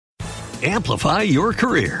Amplify your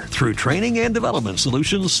career through training and development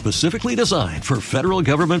solutions specifically designed for federal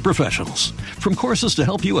government professionals. From courses to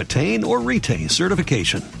help you attain or retain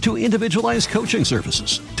certification, to individualized coaching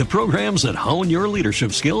services, to programs that hone your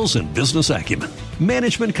leadership skills and business acumen,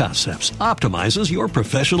 Management Concepts optimizes your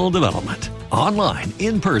professional development. Online,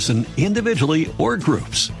 in person, individually, or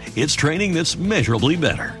groups, it's training that's measurably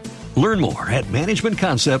better. Learn more at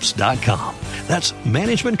managementconcepts.com. That's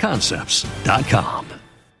managementconcepts.com.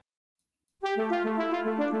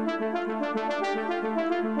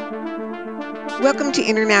 Welcome to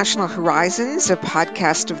International Horizons, a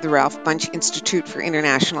podcast of the Ralph Bunche Institute for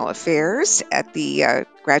International Affairs at the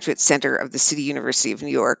Graduate Center of the City University of New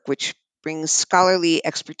York, which brings scholarly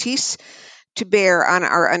expertise to bear on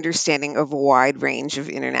our understanding of a wide range of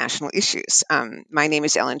international issues. My name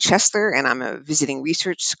is Ellen Chesler, and I'm a visiting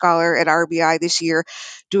research scholar at RBI this year,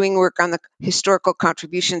 doing work on the historical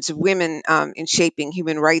contributions of women in shaping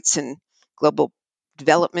human rights and global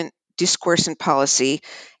development discourse and policy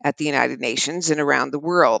at the United Nations and around the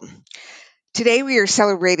world. Today we are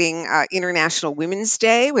celebrating International Women's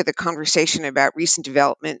Day with a conversation about recent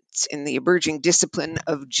developments in the emerging discipline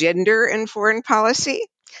of gender and foreign policy.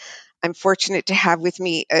 I'm fortunate to have with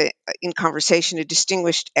me in conversation a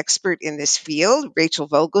distinguished expert in this field, Rachel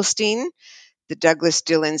Vogelstein, the Douglas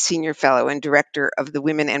Dillon Senior Fellow and Director of the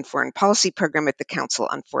Women and Foreign Policy Program at the Council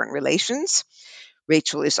on Foreign Relations.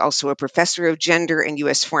 Rachel is also a professor of gender and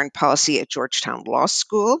U.S. foreign policy at Georgetown Law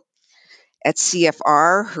School. At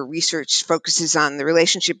CFR, her research focuses on the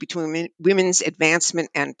relationship between women's advancement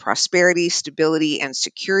and prosperity, stability, and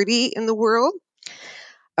security in the world.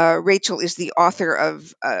 Rachel is the author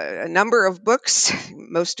of a number of books,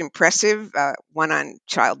 most impressive, one on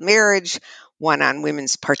child marriage, one on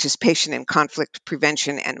women's participation in conflict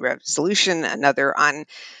prevention and resolution, another on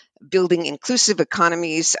building inclusive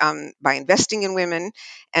economies by investing in women,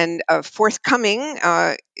 and forthcoming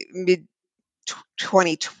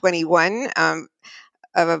mid-2021,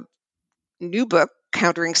 a new book,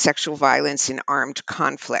 Countering Sexual Violence in Armed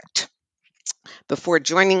Conflict. Before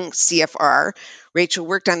joining CFR, Rachel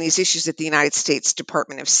worked on these issues at the United States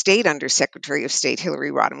Department of State under Secretary of State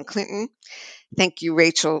Hillary Rodham Clinton. Thank you,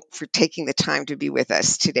 Rachel, for taking the time to be with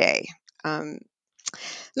us today.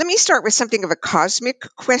 Let me start with something of a cosmic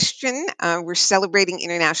question. We're celebrating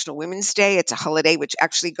International Women's Day. It's a holiday which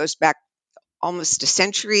actually goes back almost a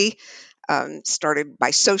century, started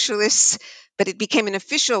by socialists, but it became an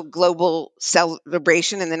official global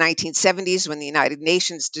celebration in the 1970s when the United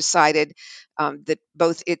Nations decided that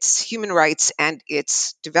both its human rights and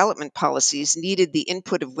its development policies needed the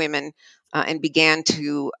input of women and began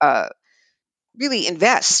to really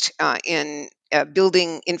invest in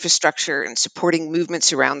building infrastructure and supporting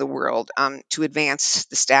movements around the world to advance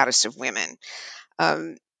the status of women.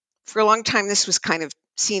 For a long time, this was kind of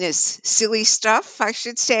seen as silly stuff, I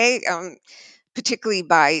should say, particularly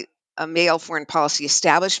by a male foreign policy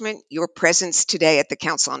establishment. Your presence today at the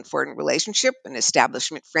Council on Foreign Relations, an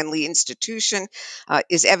establishment-friendly institution,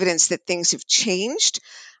 is evidence that things have changed.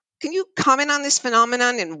 Can you comment on this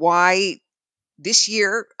phenomenon and why this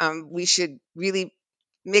year we should really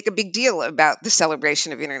make a big deal about the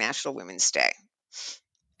celebration of International Women's Day?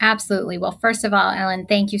 Absolutely. Well, first of all, Ellen,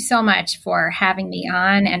 thank you so much for having me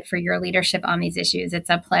on and for your leadership on these issues. It's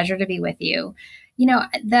a pleasure to be with you. You know,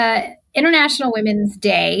 the International Women's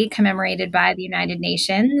Day, commemorated by the United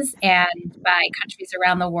Nations and by countries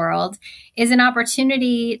around the world, is an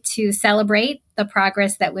opportunity to celebrate the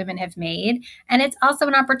progress that women have made. And it's also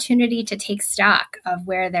an opportunity to take stock of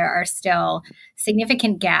where there are still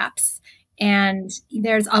significant gaps. And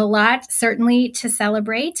there's a lot certainly to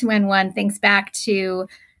celebrate when one thinks back to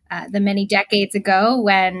the many decades ago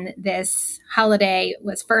when this holiday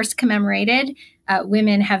was first commemorated.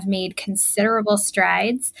 Women have made considerable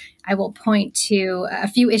strides. I will point to a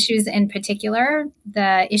few issues in particular.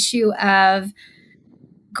 The issue of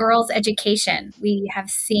girls' education. We have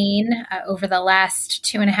seen over the last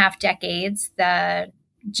 2.5 decades the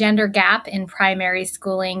gender gap in primary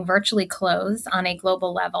schooling virtually close on a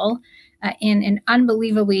global level in an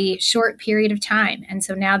unbelievably short period of time. And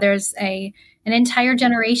so now there's an entire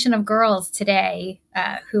generation of girls today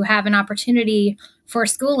who have an opportunity for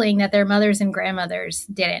schooling that their mothers and grandmothers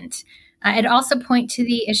didn't. I'd also point to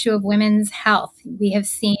the issue of women's health. We have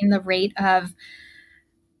seen the rate of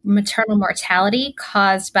maternal mortality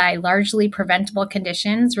caused by largely preventable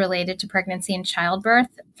conditions related to pregnancy and childbirth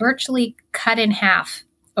virtually cut in half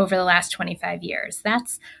over the last 25 years.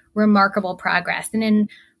 That's remarkable progress. And in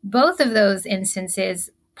both of those instances,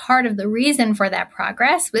 part of the reason for that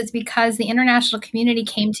progress was because the international community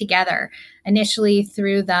came together initially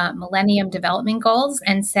through the Millennium Development Goals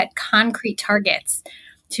and set concrete targets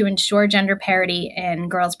to ensure gender parity in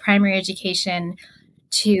girls' primary education,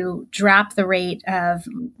 to drop the rate of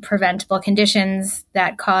preventable conditions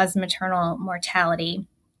that cause maternal mortality.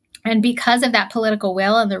 And because of that political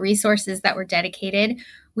will and the resources that were dedicated,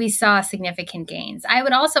 we saw significant gains. I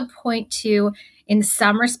would also point to, in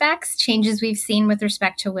some respects, changes we've seen with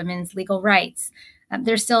respect to women's legal rights.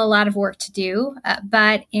 There's still a lot of work to do,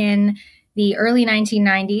 but in the early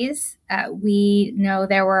 1990s, we know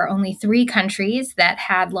there were only 3 countries that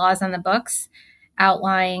had laws on the books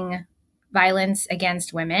outlawing violence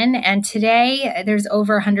against women. And today, there's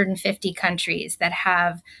over 150 countries that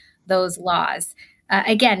have those laws.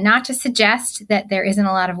 Again, not to suggest that there isn't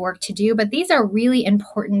a lot of work to do, but these are really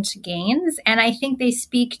important gains. And I think they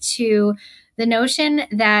speak to the notion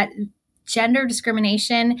that gender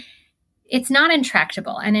discrimination, it's not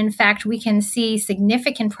intractable. And in fact, we can see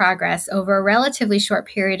significant progress over a relatively short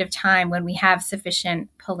period of time when we have sufficient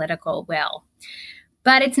political will.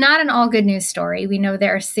 But it's not an all good news story. We know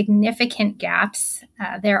there are significant gaps.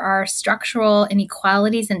 There are structural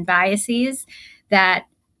inequalities and biases that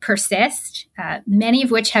persist, many of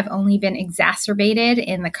which have only been exacerbated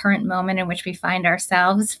in the current moment in which we find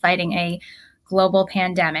ourselves fighting a global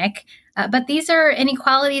pandemic. But these are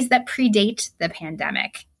inequalities that predate the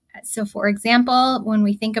pandemic. So, for example, when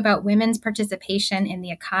we think about women's participation in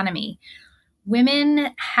the economy, women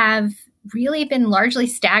have really been largely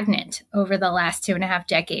stagnant over the last 2.5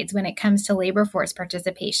 decades when it comes to labor force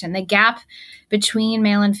participation. The gap between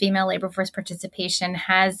male and female labor force participation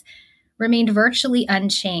has remained virtually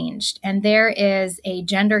unchanged. And there is a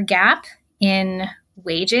gender gap in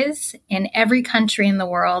wages in every country in the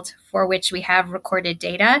world for which we have recorded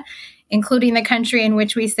data, including the country in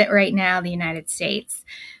which we sit right now, the United States.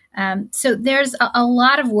 So there's a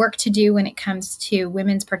lot of work to do when it comes to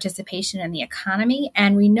women's participation in the economy.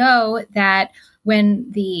 And we know that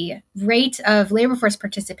when the rate of labor force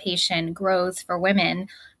participation grows for women,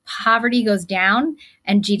 poverty goes down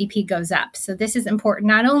and GDP goes up. So this is important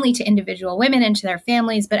not only to individual women and to their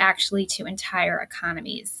families, but actually to entire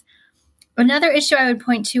economies. Another issue I would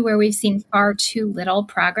point to where we've seen far too little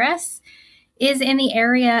progress is in the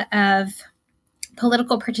area of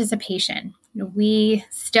political participation. We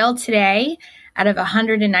still today, out of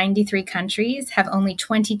 193 countries, have only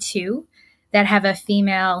 22 that have a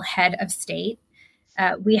female head of state.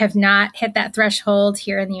 We have not hit that threshold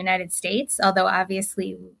here in the United States, although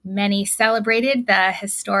obviously many celebrated the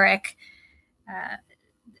historic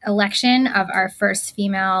election of our first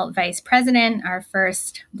female vice president, our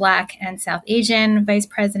first Black and South Asian vice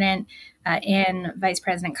president, in Vice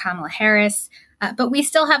President Kamala Harris. But we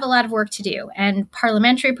still have a lot of work to do, and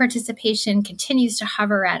parliamentary participation continues to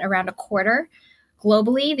hover at around a quarter.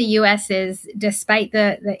 Globally, the U.S. is, despite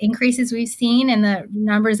the increases we've seen in the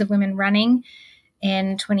numbers of women running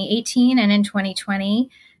in 2018 and in 2020,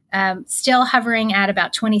 still hovering at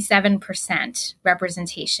about 27%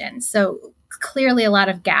 representation. So clearly a lot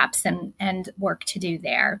of gaps and work to do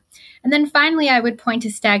there. And then finally, I would point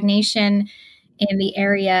to stagnation in the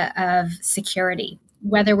area of security,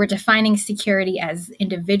 whether we're defining security as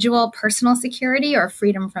individual personal security or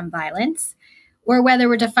freedom from violence, or whether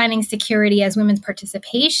we're defining security as women's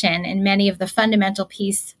participation in many of the fundamental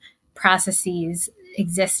peace processes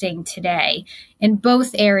existing today. In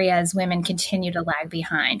both areas, women continue to lag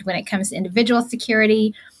behind. When it comes to individual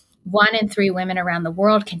security, 1 in 3 women around the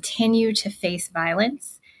world continue to face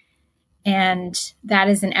violence. And that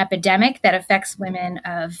is an epidemic that affects women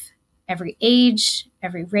of every age,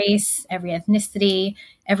 every race, every ethnicity,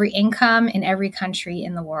 every income in every country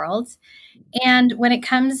in the world. And when it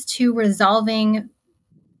comes to resolving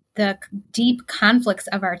the deep conflicts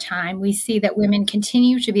of our time, we see that women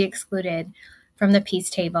continue to be excluded from the peace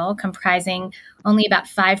table, comprising only about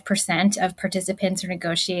 5% of participants or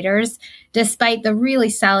negotiators, despite the really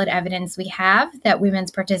solid evidence we have that women's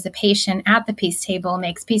participation at the peace table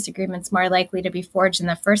makes peace agreements more likely to be forged in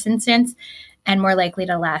the first instance and more likely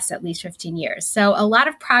to last at least 15 years. So a lot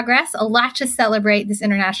of progress, a lot to celebrate this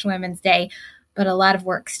International Women's Day, but a lot of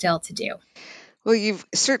work still to do. Well, you've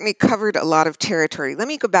certainly covered a lot of territory. Let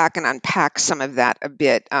me go back and unpack some of that a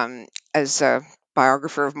bit. As a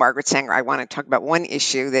biographer of Margaret Sanger, I want to talk about one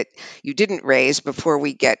issue that you didn't raise before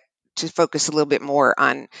we get to focus a little bit more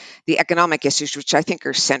on the economic issues, which I think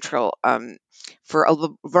are central for a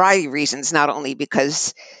variety of reasons, not only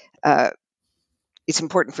because it's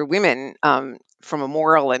important for women from a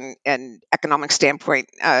moral and economic standpoint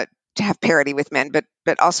to have parity with men, but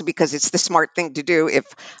also because it's the smart thing to do if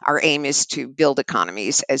our aim is to build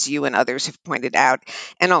economies, as you and others have pointed out,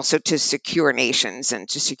 and also to secure nations and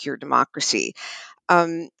to secure democracy.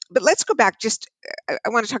 But let's go back I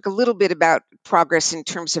want to talk a little bit about progress in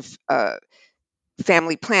terms of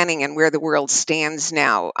family planning and where the world stands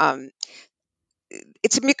now.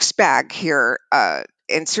 It's a mixed bag here,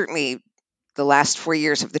 and certainly the last 4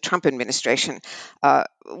 years of the Trump administration,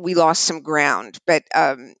 we lost some ground. But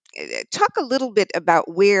talk a little bit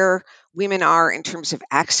about where women are in terms of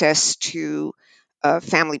access to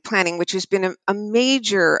family planning, which has been a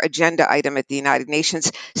major agenda item at the United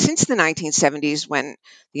Nations since the 1970s, when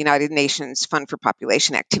the United Nations Fund for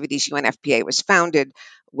Population Activities, UNFPA, was founded,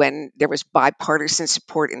 when there was bipartisan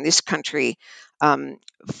support in this country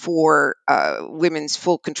for women's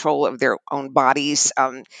full control of their own bodies.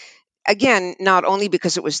 Again, not only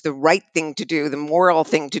because it was the right thing to do, the moral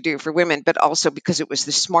thing to do for women, but also because it was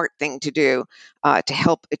the smart thing to do to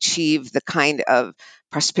help achieve the kind of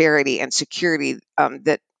prosperity and security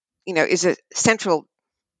that is a central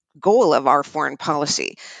goal of our foreign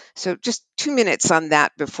policy. So, just 2 minutes on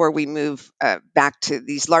that before we move back to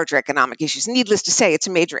these larger economic issues. Needless to say, it's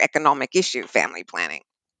a major economic issue, family planning.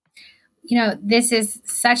 This is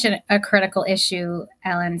such a critical issue,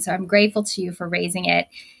 Ellen. So I'm grateful to you for raising it.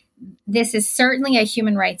 This is certainly a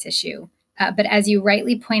human rights issue. But as you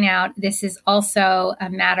rightly point out, this is also a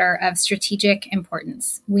matter of strategic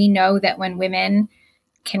importance. We know that when women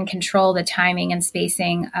can control the timing and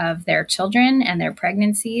spacing of their children and their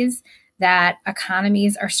pregnancies, that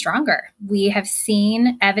economies are stronger. We have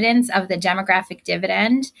seen evidence of the demographic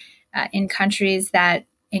dividend in countries that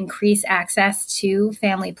increase access to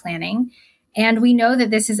family planning. And we know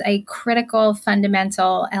that this is a critical,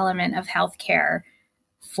 fundamental element of healthcare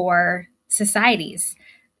for societies.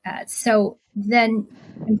 So the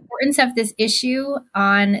importance of this issue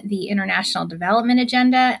on the international development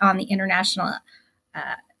agenda, on the international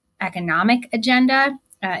economic agenda,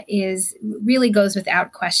 is really goes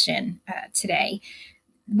without question today.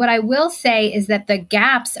 What I will say is that the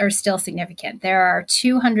gaps are still significant. There are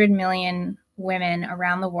 200 million women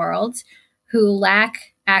around the world who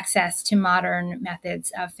lack access to modern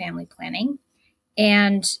methods of family planning.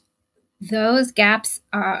 And those gaps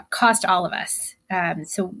cost all of us.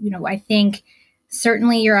 So, I think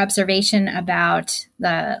certainly your observation about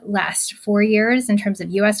the last 4 years in terms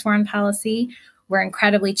of U.S. foreign policy were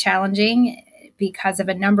incredibly challenging because of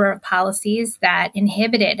a number of policies that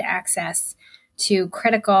inhibited access to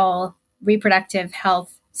critical reproductive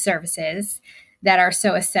health services that are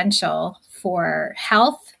so essential for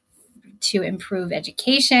health, to improve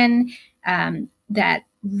education, that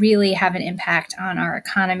really have an impact on our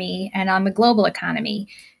economy and on the global economy.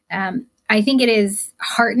 I think it is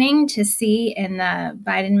heartening to see in the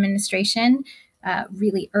Biden administration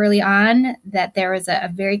really early on that there was a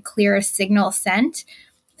very clear signal sent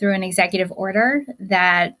through an executive order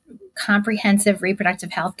that comprehensive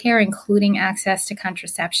reproductive health care, including access to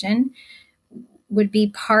contraception, would be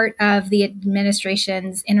part of the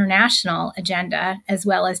administration's international agenda as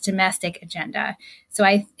well as domestic agenda. So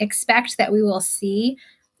I expect that we will see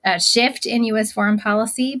a shift in U.S. foreign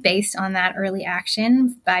policy based on that early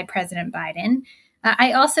action by President Biden.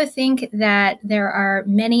 I also think that there are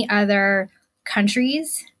many other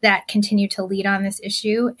countries that continue to lead on this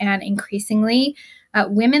issue, and increasingly,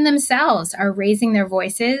 women themselves are raising their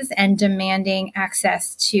voices and demanding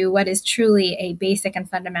access to what is truly a basic and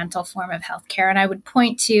fundamental form of healthcare. And I would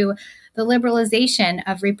point to the liberalization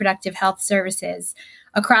of reproductive health services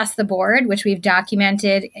across the board, which we've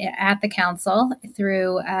documented at the Council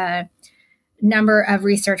through a number of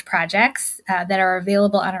research projects that are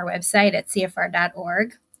available on our website at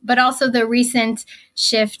CFR.org, but also the recent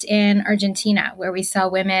shift in Argentina, where we saw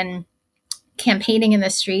women campaigning in the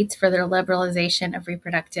streets for their liberalization of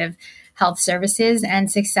reproductive health services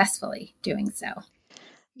and successfully doing so.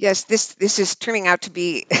 Yes, this is turning out to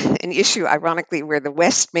be an issue, ironically, where the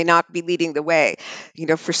West may not be leading the way.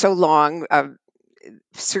 For so long,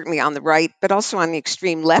 certainly on the right, but also on the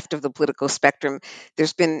extreme left of the political spectrum,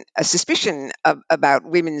 there's been a suspicion about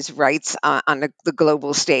women's rights on the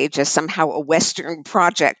global stage as somehow a Western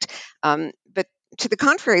project. But to the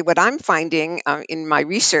contrary, what I'm finding in my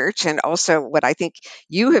research, and also what I think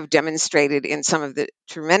you have demonstrated in some of the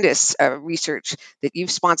tremendous research that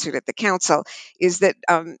you've sponsored at the Council, is that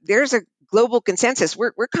there's a global consensus.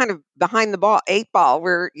 We're kind of behind the eight ball.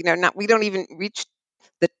 We don't even reach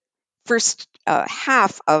the first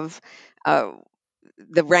half of the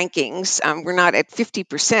rankings. We're not at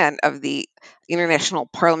 50% of the International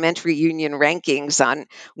Parliamentary Union rankings on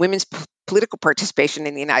women's political participation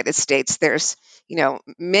in the United States. There's,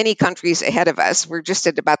 many countries ahead of us. We're just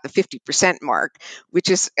at about the 50% mark, which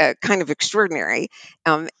is kind of extraordinary.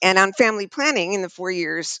 And on family planning, in the 4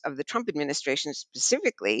 years of the Trump administration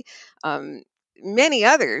specifically, many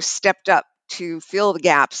others stepped up to fill the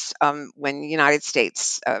gaps when the United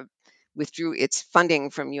States withdrew its funding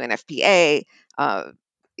from UNFPA,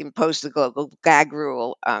 imposed the global gag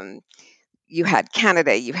rule. You had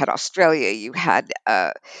Canada, you had Australia, you had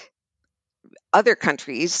other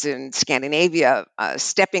countries in Scandinavia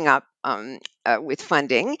stepping up with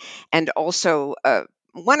funding, and also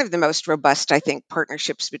one of the most robust, I think,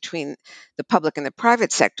 partnerships between the public and the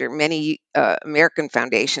private sector. Many American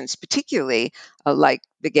foundations, particularly like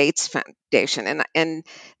the Gates Foundation, and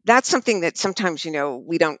that's something that sometimes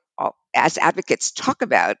we don't, as advocates, talk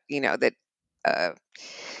about. That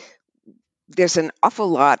there's an awful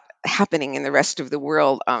lot happening in the rest of the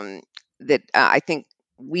world that I think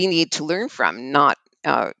we need to learn from, not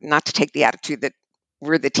to take the attitude that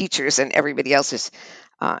we're the teachers and everybody else is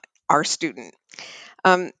our student.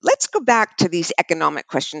 Let's go back to these economic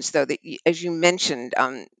questions, though, that as you mentioned,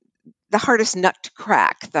 the hardest nut to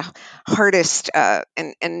crack, the hardest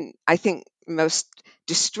and I think most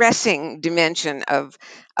distressing dimension of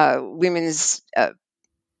women's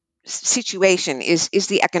situation is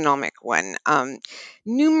the economic one.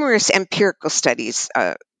 Numerous empirical studies,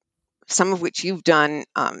 some of which you've done,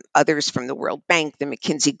 others from the World Bank, the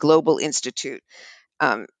McKinsey Global Institute,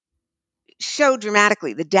 show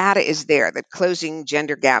dramatically, the data is there, that closing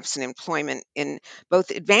gender gaps in employment in both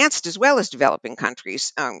advanced as well as developing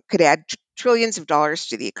countries could add trillions of dollars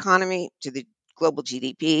to the economy, to the global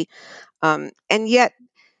GDP. And yet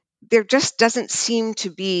there just doesn't seem to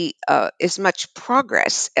be as much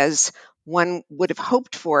progress as one would have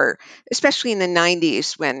hoped for, especially in the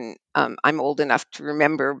 90s, when I'm old enough to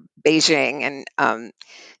remember Beijing and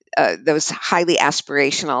those highly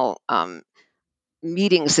aspirational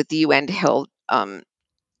meetings that the UN held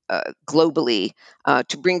globally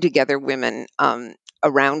to bring together women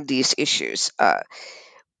around these issues.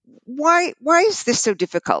 Why is this so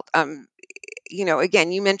difficult?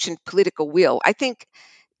 Again, you mentioned political will. I think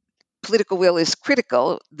political will is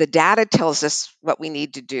critical. The data tells us what we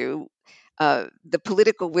need to do. The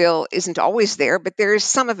political will isn't always there, but there is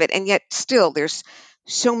some of it, and yet still there's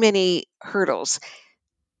so many hurdles.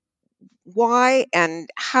 Why and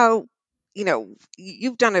how?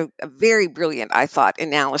 You've done a very brilliant, I thought,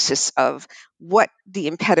 analysis of what the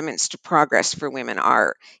impediments to progress for women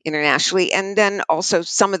are internationally, and then also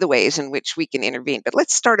some of the ways in which we can intervene. But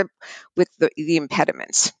let's start with the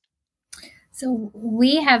impediments. So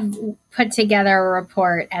we have put together a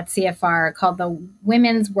report at CFR called the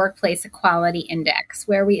Women's Workplace Equality Index,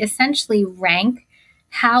 where we essentially rank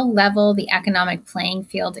how level the economic playing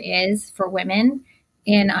field is for women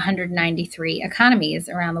in 193 economies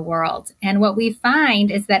around the world. And what we find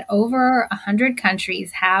is that over 100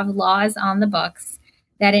 countries have laws on the books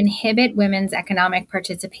that inhibit women's economic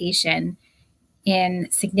participation in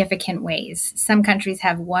significant ways. Some countries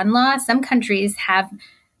have one law, some countries have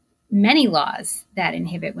many laws that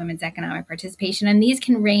inhibit women's economic participation. And these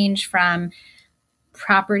can range from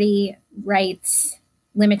property rights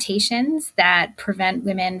limitations that prevent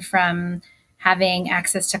women from having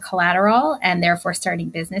access to collateral and therefore starting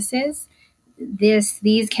businesses.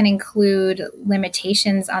 These can include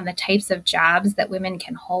limitations on the types of jobs that women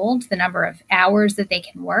can hold, the number of hours that they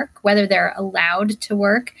can work, whether they're allowed to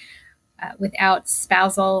work without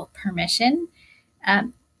spousal permission.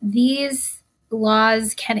 These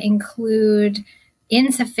laws can include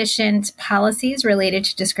insufficient policies related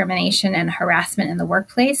to discrimination and harassment in the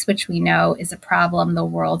workplace, which we know is a problem the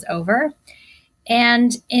world over.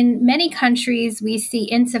 And in many countries, we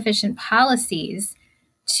see insufficient policies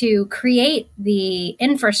to create the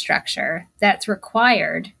infrastructure that's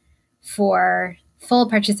required for full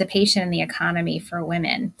participation in the economy for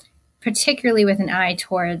women, particularly with an eye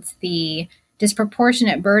towards the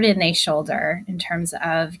disproportionate burden they shoulder in terms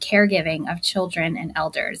of caregiving of children and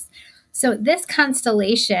elders. So this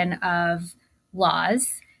constellation of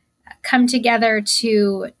laws come together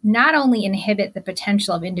to not only inhibit the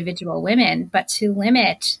potential of individual women, but to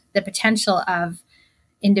limit the potential of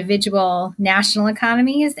individual national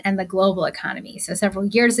economies and the global economy. So several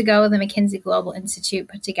years ago, the McKinsey Global Institute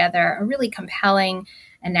put together a really compelling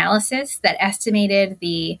analysis that estimated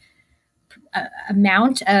the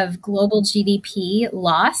amount of global GDP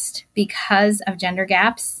lost because of gender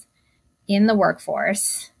gaps in the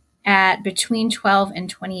workforce at between $12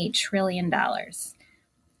 and $28 trillion.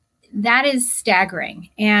 That is staggering.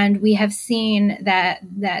 And we have seen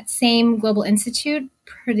that same Global Institute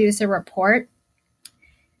produce a report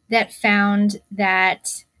that found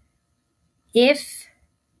that if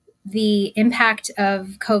the impact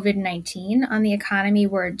of COVID-19 on the economy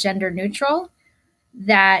were gender neutral,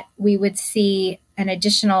 that we would see an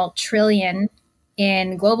additional $1 trillion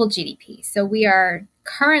in global GDP. So we are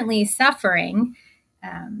currently suffering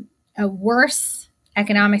a worse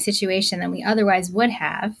economic situation than we otherwise would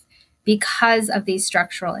have because of these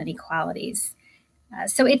structural inequalities.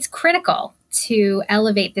 So it's critical to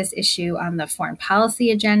elevate this issue on the foreign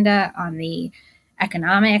policy agenda, on the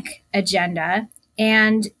economic agenda,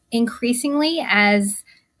 and increasingly as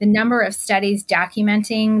the number of studies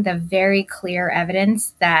documenting the very clear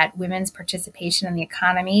evidence that women's participation in the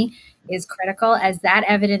economy is critical, as that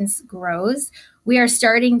evidence grows, we are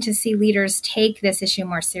starting to see leaders take this issue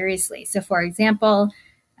more seriously. So, for example,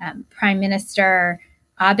 Prime Minister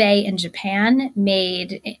Abe in Japan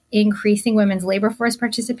made increasing women's labor force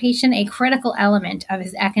participation a critical element of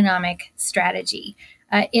his economic strategy.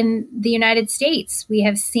 In the United States, we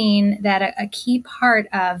have seen that a key part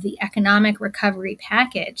of the economic recovery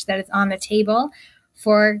package that is on the table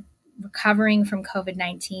for recovering from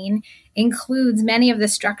COVID-19 includes many of the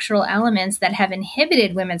structural elements that have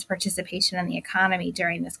inhibited women's participation in the economy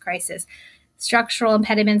during this crisis. Structural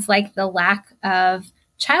impediments like the lack of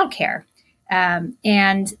childcare,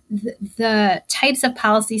 and the types of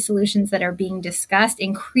policy solutions that are being discussed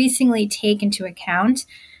increasingly take into account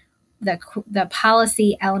the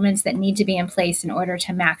policy elements that need to be in place in order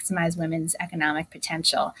to maximize women's economic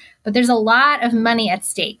potential. But there's a lot of money at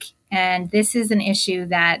stake, and this is an issue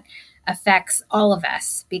that affects all of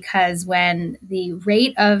us, because when the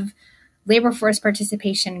rate of labor force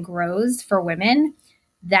participation grows for women,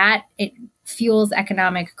 that it fuels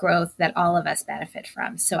economic growth that all of us benefit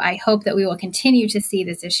from. So I hope that we will continue to see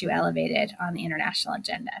this issue elevated on the international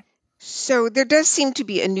agenda. So there does seem to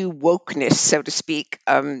be a new wokeness, so to speak,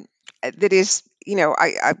 that is,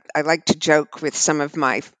 I like to joke with some of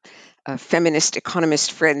my feminist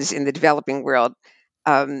economist friends in the developing world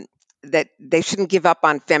that they shouldn't give up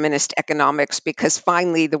on feminist economics, because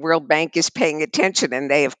finally the World Bank is paying attention, and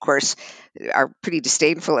they, of course, are pretty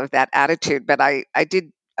disdainful of that attitude. But I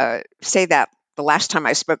did say that the last time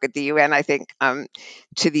I spoke at the UN, I think,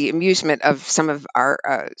 to the amusement of some of our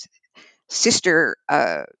sister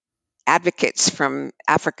advocates from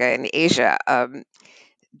Africa and Asia.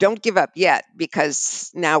 Don't give up yet, because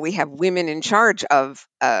now we have women in charge of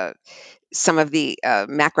some of the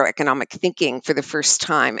macroeconomic thinking for the first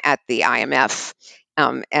time at the IMF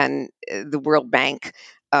and the World Bank,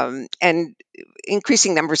 and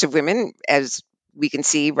increasing numbers of women, as we can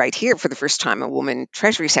see right here, for the first time, a woman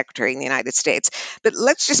Treasury Secretary in the United States. But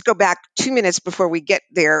let's just go back 2 minutes before we get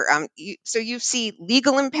there. So you see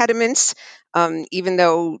legal impediments, even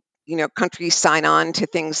though countries sign on to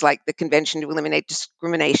things like the Convention to Eliminate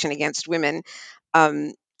Discrimination Against Women.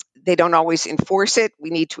 They don't always enforce it. We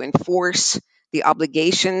need to enforce the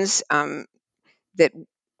obligations that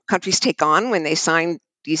countries take on when they sign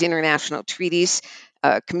these international treaties,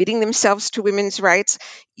 committing themselves to women's rights.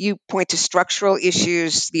 You point to structural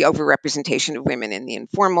issues, the overrepresentation of women in the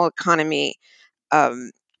informal economy,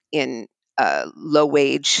 in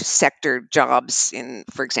low-wage sector jobs in,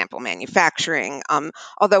 for example, manufacturing.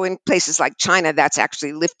 Although in places like China, that's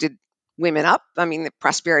actually lifted women up. I mean, the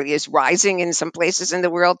prosperity is rising in some places in the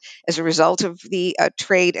world as a result of the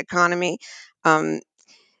trade economy.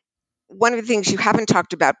 One of the things you haven't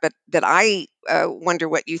talked about, but that I wonder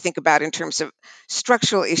what you think about in terms of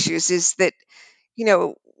structural issues, is that,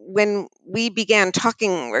 when we began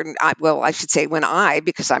talking, I should say when I,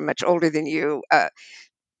 because I'm much older than you,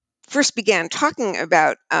 first began talking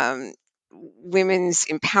about women's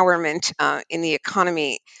empowerment in the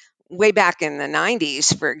economy way back in the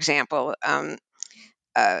 90s, for example,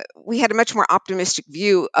 we had a much more optimistic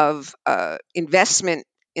view of investment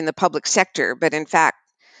in the public sector. But in fact,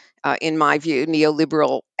 in my view,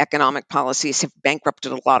 neoliberal economic policies have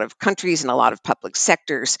bankrupted a lot of countries and a lot of public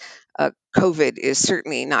sectors. COVID is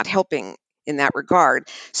certainly not helping in that regard.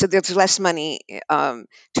 So there's less money to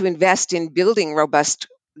invest in building robust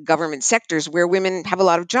government sectors where women have a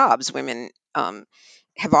lot of jobs. Women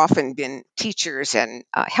have often been teachers and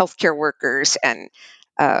healthcare workers, and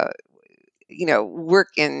work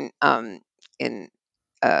in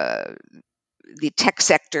the tech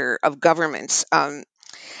sector of governments.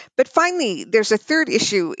 But finally, there's a third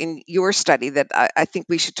issue in your study that I think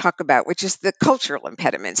we should talk about, which is the cultural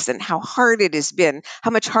impediments and how hard it has been,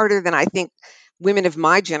 how much harder than I think women of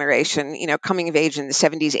my generation, coming of age in the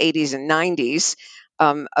 70s, 80s, and 90s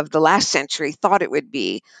of the last century, thought it would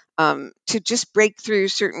be to just break through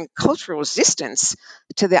certain cultural resistance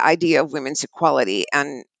to the idea of women's equality.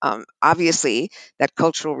 And obviously, that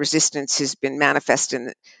cultural resistance has been manifest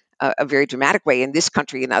in a very dramatic way in this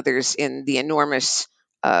country and others in the enormous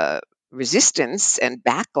resistance and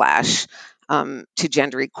backlash to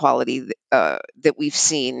gender equality that we've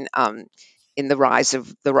seen in the rise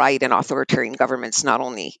of the right and authoritarian governments, not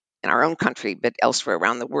only in our own country, but elsewhere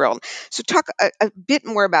around the world. So talk a bit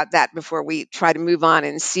more about that before we try to move on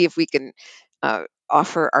and see if we can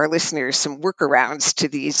offer our listeners some workarounds to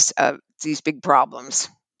these these big problems.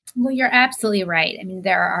 Well, you're absolutely right. I mean,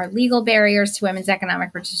 there are legal barriers to women's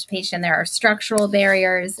economic participation. There are structural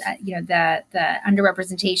barriers. The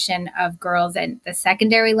underrepresentation of girls at the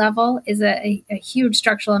secondary level is a huge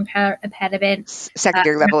structural impediment.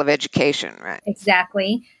 Secondary level of education, right?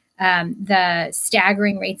 Exactly. The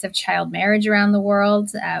staggering rates of child marriage around the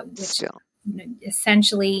world, which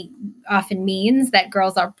essentially often means that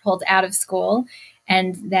girls are pulled out of school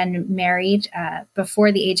and then married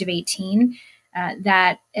before the age of 18.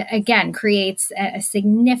 That, again, creates a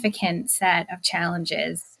significant set of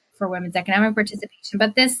challenges for women's economic participation.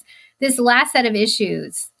 But this last set of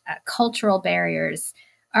issues, cultural barriers,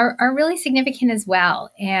 are really significant as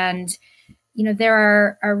well. And,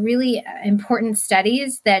 there are really important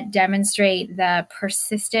studies that demonstrate the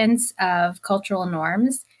persistence of cultural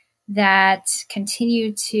norms that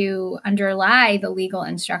continue to underlie the legal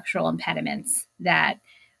and structural impediments that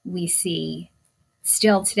we see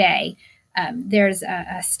still today. There's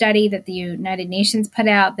a study that the United Nations put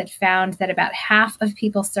out that found that about half of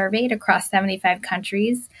people surveyed across 75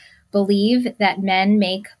 countries believe that men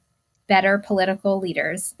make better political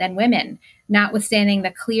leaders than women, notwithstanding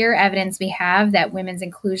the clear evidence we have that women's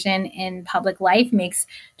inclusion in public life makes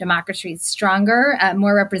democracies stronger,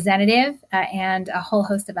 more representative, and a whole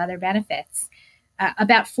host of other benefits.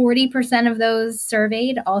 About 40% of those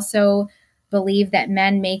surveyed also believe that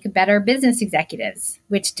men make better business executives,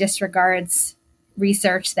 which disregards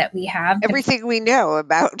research that we have. Everything we know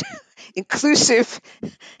about inclusive,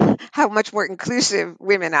 how much more inclusive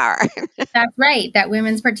women are. That's right, that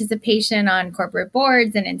women's participation on corporate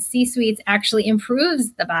boards and in C-suites actually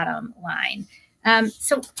improves the bottom line.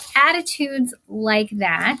 So attitudes like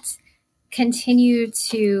that continue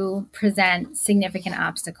to present significant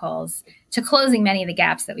obstacles to closing many of the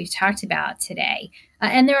gaps that we've talked about today.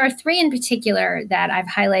 And there are three in particular that I've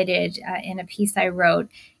highlighted in a piece I wrote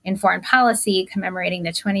in Foreign Policy commemorating the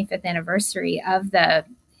 25th anniversary of the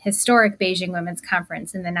historic Beijing Women's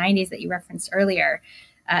Conference in the 90s that you referenced earlier,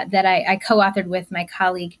 that I co-authored with my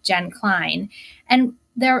colleague Jen Klein. And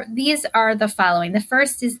these are the following. The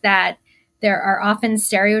first is that there are often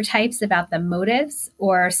stereotypes about the motives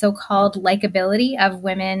or so-called likability of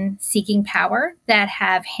women seeking power that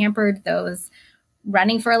have hampered those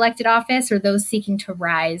running for elected office or those seeking to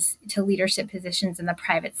rise to leadership positions in the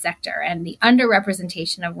private sector. And the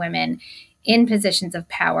underrepresentation of women in positions of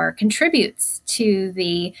power contributes to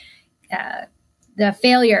the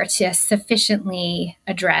failure to sufficiently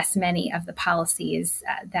address many of the policies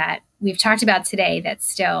that we've talked about today that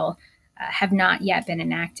still have not yet been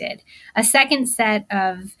enacted. A second set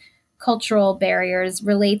of cultural barriers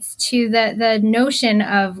relates to the notion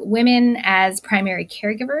of women as primary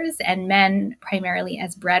caregivers and men primarily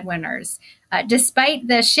as breadwinners. Despite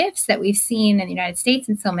the shifts that we've seen in the United States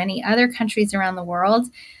and so many other countries around the world,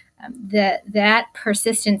 that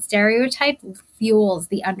persistent stereotype fuels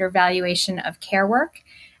the undervaluation of care work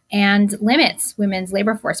and limits women's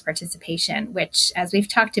labor force participation, which, as we've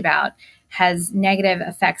talked about, has negative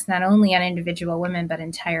effects not only on individual women, but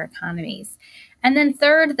entire economies. And then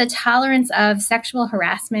third, the tolerance of sexual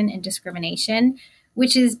harassment and discrimination,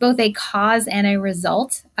 which is both a cause and a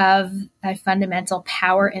result of a fundamental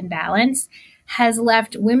power imbalance, has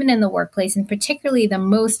left women in the workplace, and particularly the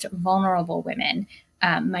most vulnerable women,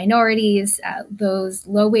 minorities, those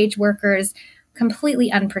low-wage workers, completely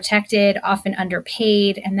unprotected, often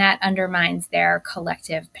underpaid, and that undermines their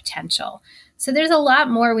collective potential. So there's a lot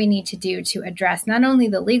more we need to do to address not only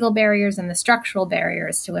the legal barriers and the structural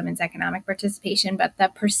barriers to women's economic participation, but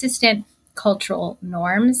the persistent cultural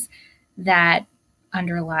norms that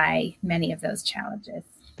underlie many of those challenges.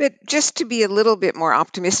 But just to be a little bit more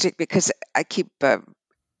optimistic, because I keep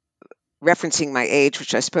referencing my age,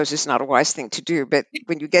 which I suppose is not a wise thing to do, but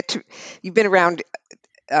when you've been around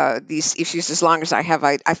these issues as long as I have,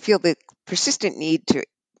 I feel the persistent need to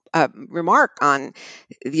remark on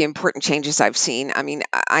the important changes I've seen. I mean,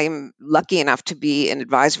 I'm lucky enough to be an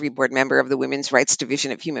advisory board member of the Women's Rights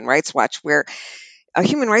Division of Human Rights Watch, where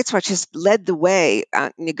Human Rights Watch has led the way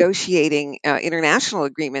negotiating international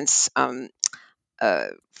agreements,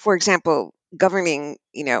 for example, governing,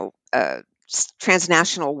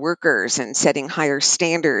 transnational workers and setting higher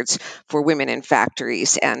standards for women in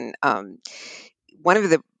factories. And one of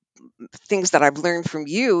the things that I've learned from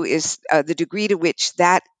you is the degree to which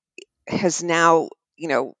that has now,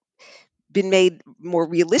 been made more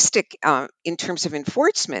realistic in terms of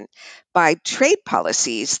enforcement by trade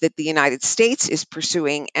policies that the United States is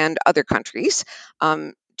pursuing and other countries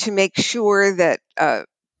to make sure that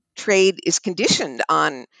trade is conditioned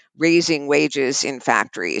on raising wages in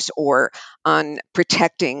factories or on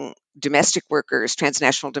protecting domestic workers,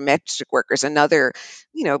 transnational domestic workers, another,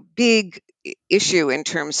 big issue in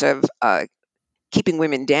terms of keeping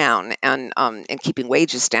women down and keeping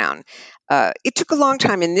wages down. It took a long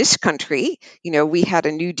time in this country. We had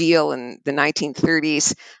a New Deal in the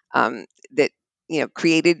 1930s that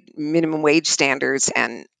created minimum wage standards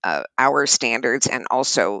and hour standards, and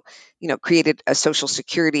also created a social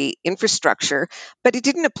security infrastructure. But it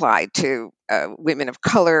didn't apply to women of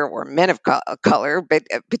color or men of color, but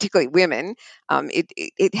particularly women.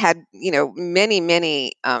 It had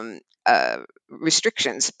many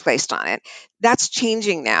restrictions placed on it. That's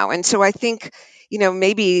changing now, and so I think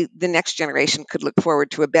maybe the next generation could look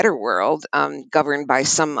forward to a better world governed by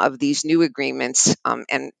some of these new agreements,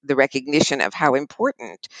 and the recognition of how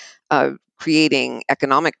important creating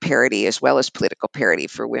economic parity as well as political parity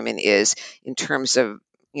for women is, in terms of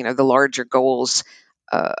the larger goals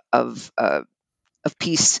of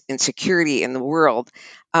peace and security in the world.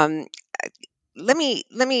 Let me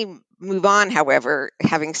move on, however,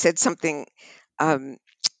 having said something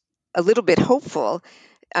a little bit hopeful,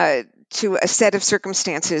 to a set of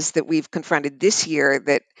circumstances that we've confronted this year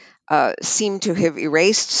that seem to have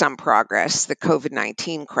erased some progress, the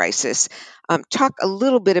COVID-19 crisis. Talk a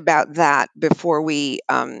little bit about that before we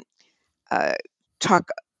talk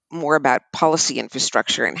more about policy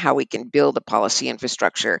infrastructure and how we can build a policy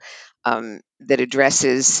infrastructure that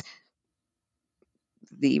addresses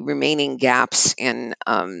the remaining gaps in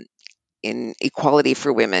equality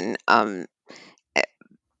for women,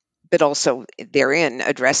 but also therein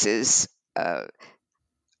addresses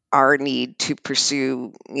our need to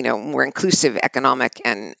pursue, more inclusive economic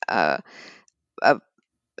and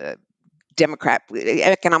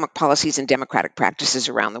economic policies and democratic practices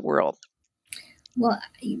around the world. Well,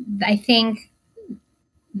 I think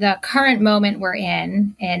the current moment we're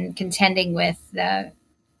in contending with the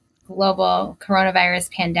global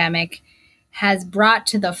coronavirus pandemic has brought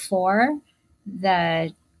to the fore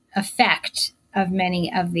the effect of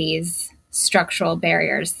many of these structural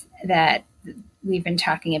barriers that we've been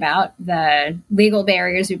talking about, the legal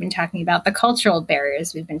barriers we've been talking about, the cultural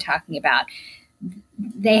barriers we've been talking about.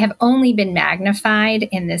 They have only been magnified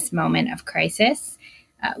in this moment of crisis,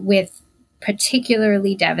 with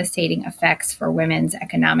particularly devastating effects for women's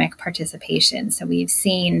economic participation. So we've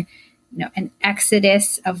seen an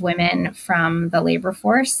exodus of women from the labor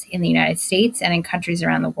force in the United States and in countries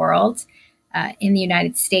around the world. In the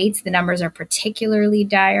United States, the numbers are particularly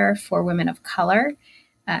dire for women of color.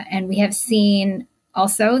 And we have seen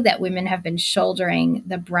also that women have been shouldering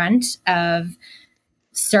the brunt of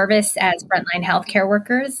service as frontline healthcare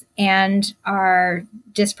workers and are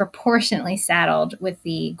disproportionately saddled with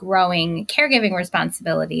the growing caregiving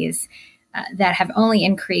responsibilities that have only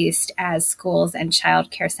increased as schools and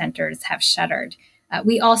child care centers have shuttered.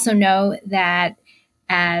 We also know that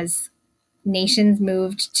as nations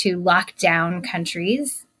moved to lock down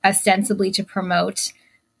countries, ostensibly to promote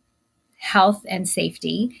health and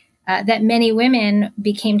safety, that many women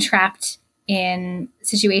became trapped in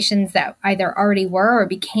situations that either already were or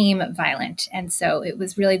became violent. And so it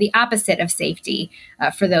was really the opposite of safety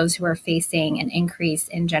for those who are facing an increase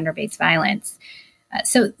in gender-based violence.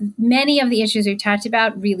 So many of the issues we've talked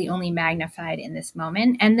about really only magnified in this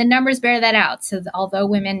moment, and the numbers bear that out. So although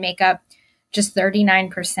women make up just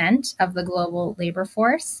 39% of the global labor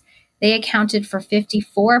force, they accounted for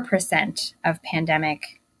 54% of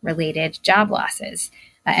pandemic-related job losses.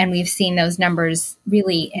 And we've seen those numbers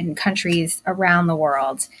really in countries around the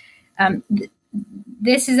world.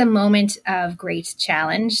 This is a moment of great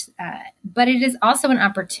challenge, but it is also an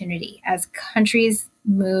opportunity as countries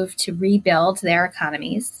move to rebuild their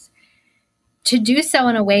economies, to do so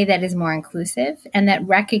in a way that is more inclusive and that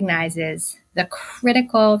recognizes the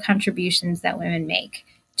critical contributions that women make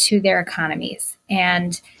to their economies.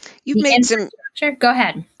 And you've made some. Go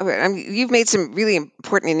ahead. You've made some really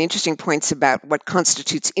important and interesting points about what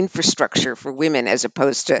constitutes infrastructure for women as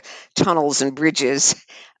opposed to tunnels and bridges,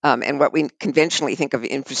 and what we conventionally think of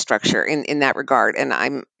infrastructure in that regard. And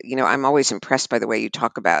I'm always impressed by the way you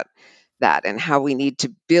talk about that and how we need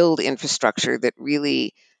to build infrastructure that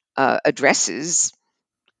really addresses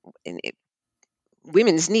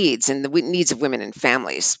women's needs and the needs of women and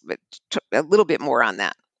families. But a little bit more on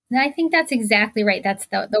that. I think that's exactly right. That's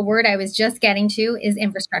the word I was just getting to is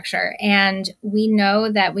infrastructure. And we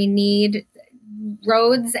know that we need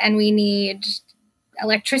roads and we need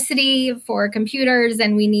electricity for computers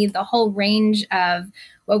and we need the whole range of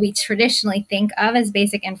what we traditionally think of as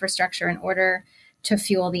basic infrastructure in order to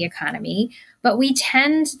fuel the economy. But we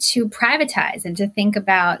tend to privatize and to think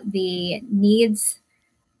about the needs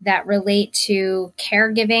that relate to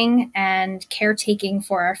caregiving and caretaking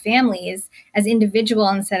for our families as individual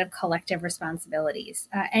instead of collective responsibilities.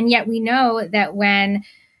 And yet we know that when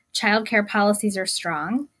childcare policies are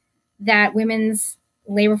strong, that women's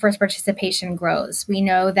labor force participation grows. We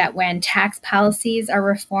know that when tax policies are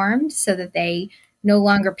reformed so that they no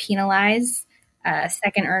longer penalize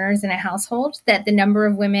second earners in a household, that the number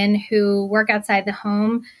of women who work outside the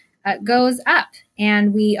home goes up.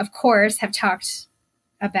 And we, of course, have talked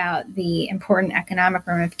about the important economic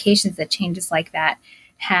ramifications that changes like that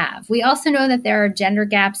have. We also know that there are gender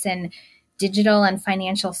gaps in digital and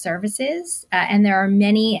financial services, and there are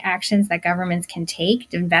many actions that governments can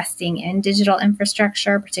take investing in digital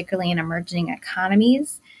infrastructure, particularly in emerging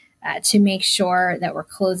economies, to make sure that we're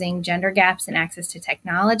closing gender gaps in access to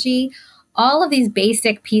technology. All of these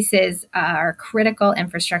basic pieces are critical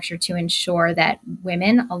infrastructure to ensure that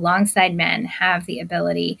women, alongside men, have the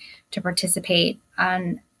ability to participate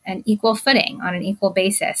on an equal footing, on an equal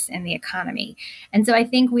basis in the economy. And so I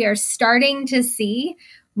think we are starting to see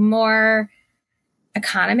more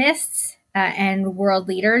economists and world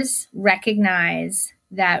leaders recognize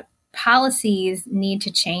that policies need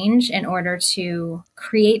to change in order to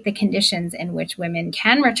create the conditions in which women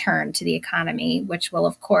can return to the economy, which will,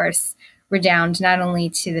 of course, redound not only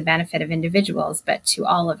to the benefit of individuals, but to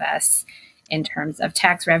all of us in terms of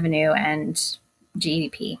tax revenue and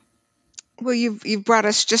GDP. Well, you've brought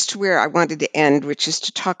us just to where I wanted to end, which is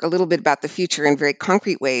to talk a little bit about the future in very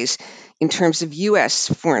concrete ways in terms of U.S.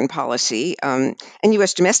 foreign policy and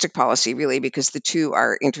U.S. domestic policy, really, because the two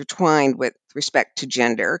are intertwined with respect to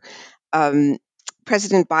gender.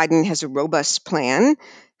 President Biden has a robust plan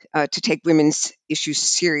to take women's issues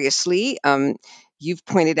seriously. You've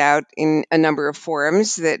pointed out in a number of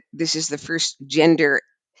forums that this is the first gender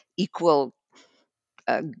equal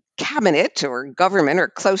cabinet or government or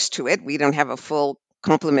close to it. We don't have a full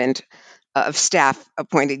complement of staff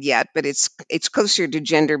appointed yet, but it's closer to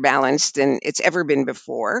gender balance than it's ever been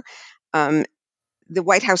before. The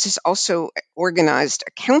White House has also organized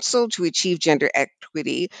a council to achieve gender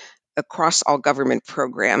equity across all government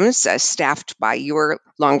programs, staffed by your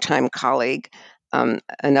longtime colleague,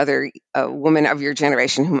 another woman of your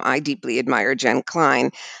generation whom I deeply admire, Jen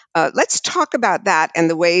Klein. Let's talk about that and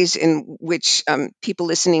the ways in which people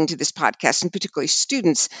listening to this podcast, and particularly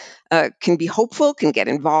students, can be hopeful, can get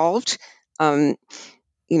involved. As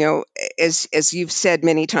you've said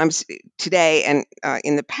many times today and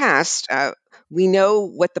in the past, we know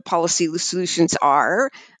what the policy solutions are.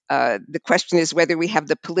 The question is whether we have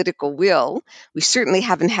the political will. We certainly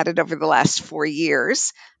haven't had it over the last 4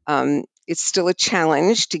 years. It's still a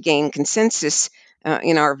challenge to gain consensus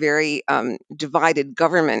in our very divided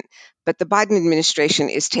government. But the Biden administration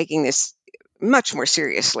is taking this much more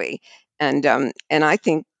seriously. And I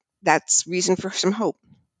think that's reason for some hope.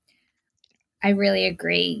 I really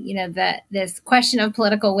agree. That this question of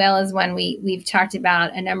political will is one we've talked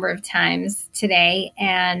about a number of times today.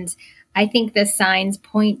 And I think the signs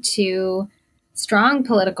point to strong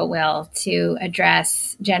political will to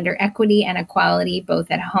address gender equity and equality,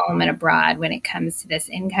 both at home and abroad, when it comes to this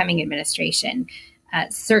incoming administration.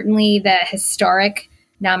 Certainly the historic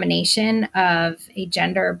nomination of a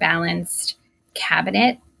gender balanced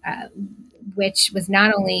cabinet, which was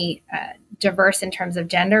not only diverse in terms of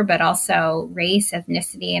gender, but also race,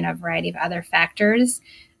 ethnicity, and a variety of other factors,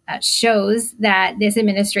 shows that this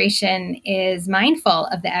administration is mindful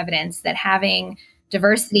of the evidence that having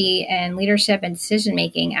diversity in leadership and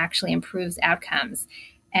decision-making actually improves outcomes.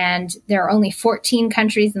 And there are only 14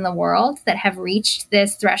 countries in the world that have reached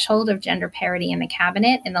this threshold of gender parity in the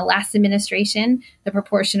cabinet. In the last administration, the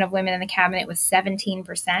proportion of women in the cabinet was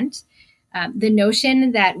 17%. The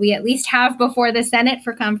notion that we at least have before the Senate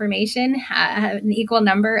for confirmation an equal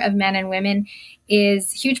number of men and women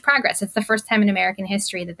is huge progress. It's the first time in American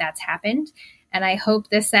history that that's happened. And I hope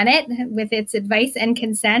the Senate, with its advice and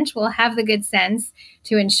consent, will have the good sense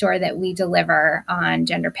to ensure that we deliver on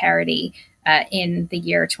gender parity in the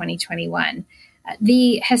year 2021.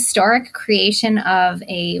 The historic creation of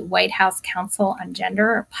a White House Council on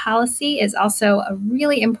Gender Policy is also a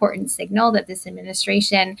really important signal that this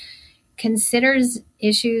administration considers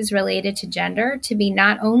issues related to gender to be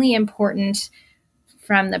not only important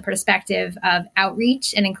from the perspective of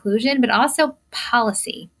outreach and inclusion, but also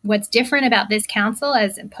policy. What's different about this council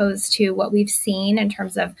as opposed to what we've seen in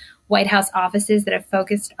terms of White House offices that have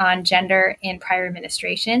focused on gender in prior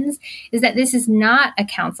administrations is that this is not a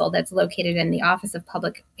council that's located in the Office of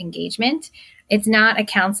Public Engagement. It's not a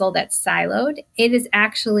council that's siloed. It is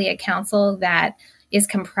actually a council that is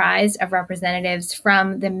comprised of representatives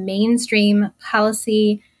from the mainstream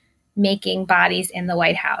policy making bodies in the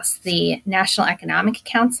White House, the National Economic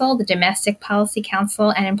Council, the Domestic Policy Council,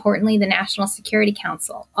 and importantly, the National Security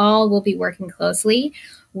Council. All will be working closely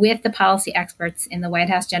with the policy experts in the White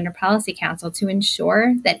House Gender Policy Council to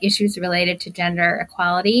ensure that issues related to gender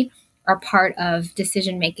equality are part of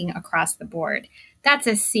decision-making across the board. That's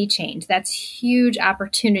a sea change. That's huge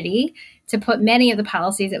opportunity to put many of the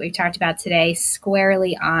policies that we've talked about today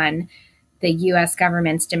squarely on the U.S.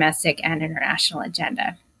 government's domestic and international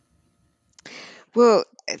agenda. Well,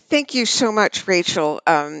 thank you so much, Rachel.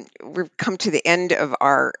 We've come to the end of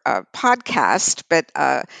our podcast, but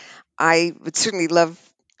I would certainly love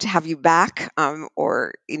to have you back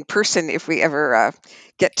or in person if we ever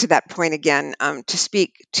get to that point again to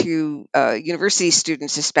speak to university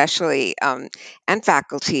students especially and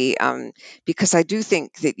faculty because I do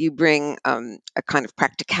think that you bring a kind of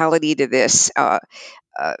practicality to this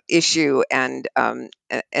issue and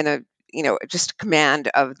a just command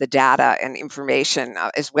of the data and information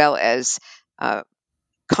as well as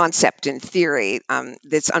concept and theory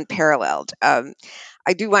that's unparalleled.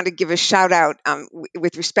 I do want to give a shout out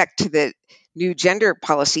with respect to the new Gender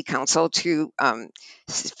Policy Council to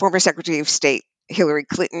former Secretary of State Hillary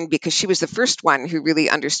Clinton, because she was the first one who really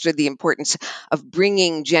understood the importance of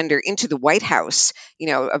bringing gender into the White House,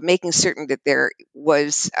 of making certain that there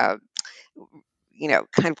was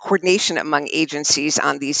kind of coordination among agencies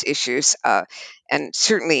on these issues. And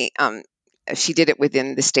certainly she did it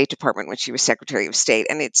within the State Department when she was Secretary of State.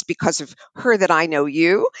 And it's because of her that I know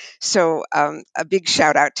you. So a big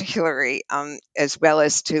shout out to Hillary, as well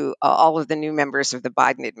as to all of the new members of the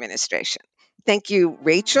Biden administration. Thank you,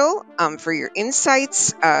 Rachel, for your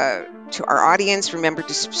insights. To our audience, remember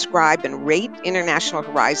to subscribe and rate International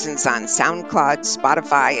Horizons on SoundCloud,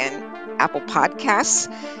 Spotify, and Apple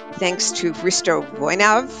Podcasts. Thanks to Hristo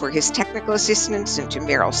Voinov for his technical assistance, and to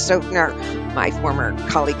Meryl Sotner, my former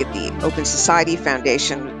colleague at the Open Society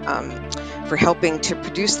Foundation, for helping to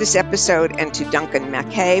produce this episode, and to Duncan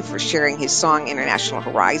Mackay for sharing his song International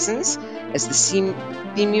Horizons as the theme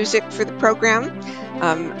music for the program.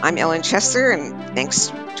 I'm Ellen Chester, and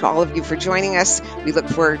thanks to all of you for joining us. We look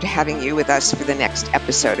forward to having you with us for the next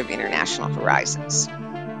episode of International Horizons.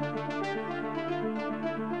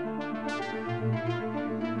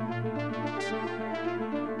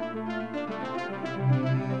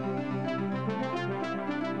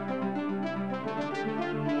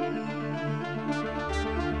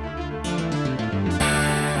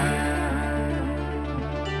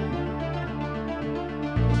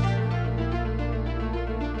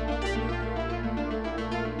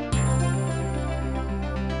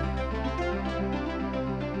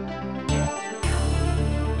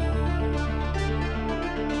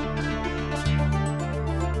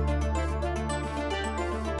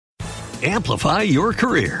 Amplify your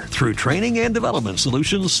career through training and development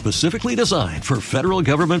solutions specifically designed for federal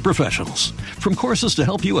government professionals. From courses to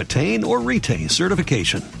help you attain or retain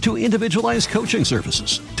certification, to individualized coaching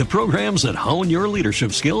services, to programs that hone your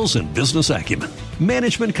leadership skills and business acumen,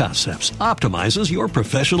 Management Concepts optimizes your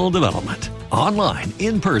professional development. Online,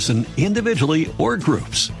 in person, individually, or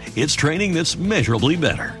groups, it's training that's measurably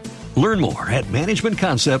better. Learn more at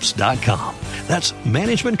managementconcepts.com. That's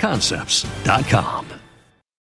managementconcepts.com.